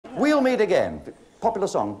We'll meet again. Popular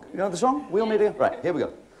song. You know the song? We'll meet again? Right, here we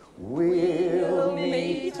go. We'll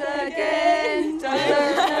meet again.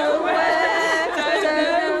 Don't know where. Don't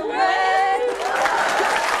know where.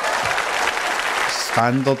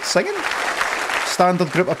 Standard singing.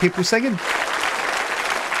 Standard group of people singing.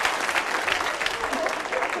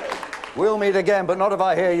 We'll meet again, but not if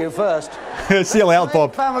I hear you first. See you later,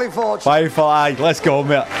 Bob. Family fortune. Bye for aye. Let's go,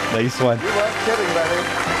 mate. Nice one. You weren't kidding, baby.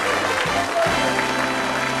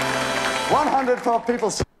 100 for people.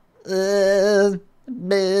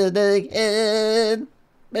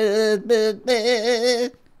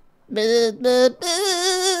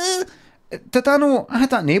 Did I know I had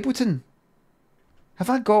that in Ableton? Have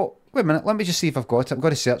I got... Wait a minute, let me just see if I've got it. I'm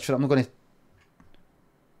going to search for it. I'm not going to...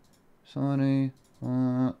 Sorry.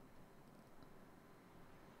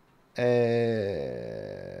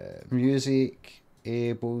 Music,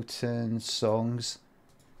 Ableton, songs,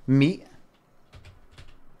 meet.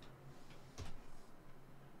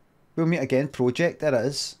 We'll meet again, project, there it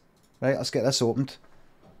is. Right, let's get this opened.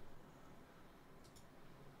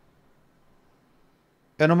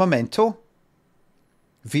 In a memento,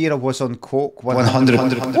 Vera was on coke 100.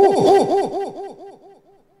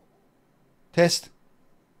 Test.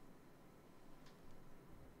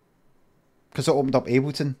 Because it opened up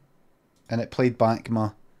Ableton. And it played back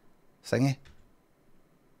my thingy.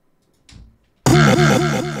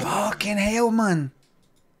 Fucking hell, man.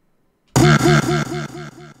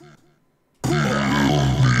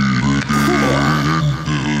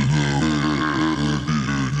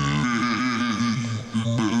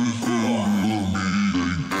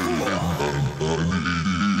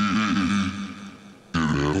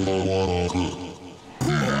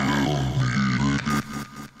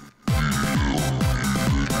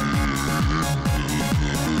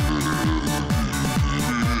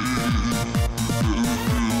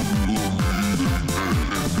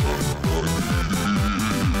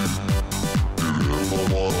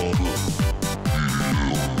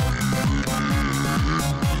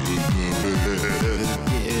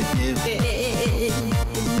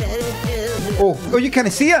 Oh, you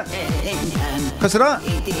can't see it? Because of that?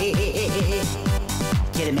 Do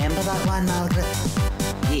you remember that one, Margaret?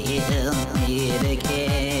 Do you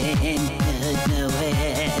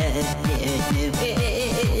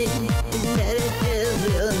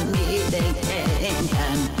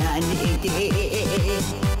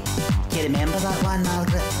remember that one,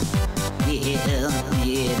 Margaret?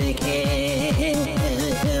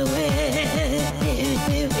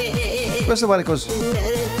 Where's the one that goes?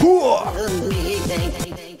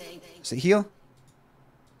 Is it here?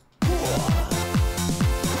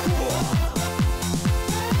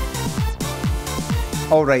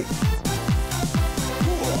 Oh, right.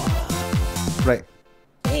 Right.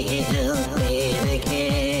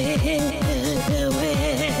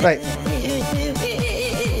 Right.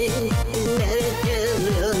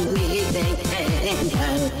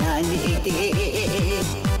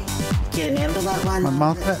 Do you remember that one? My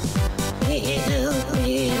Margaret.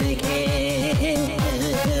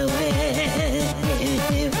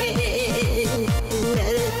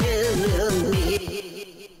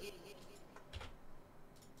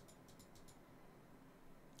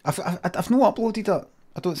 I've not uploaded it,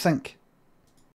 I don't think.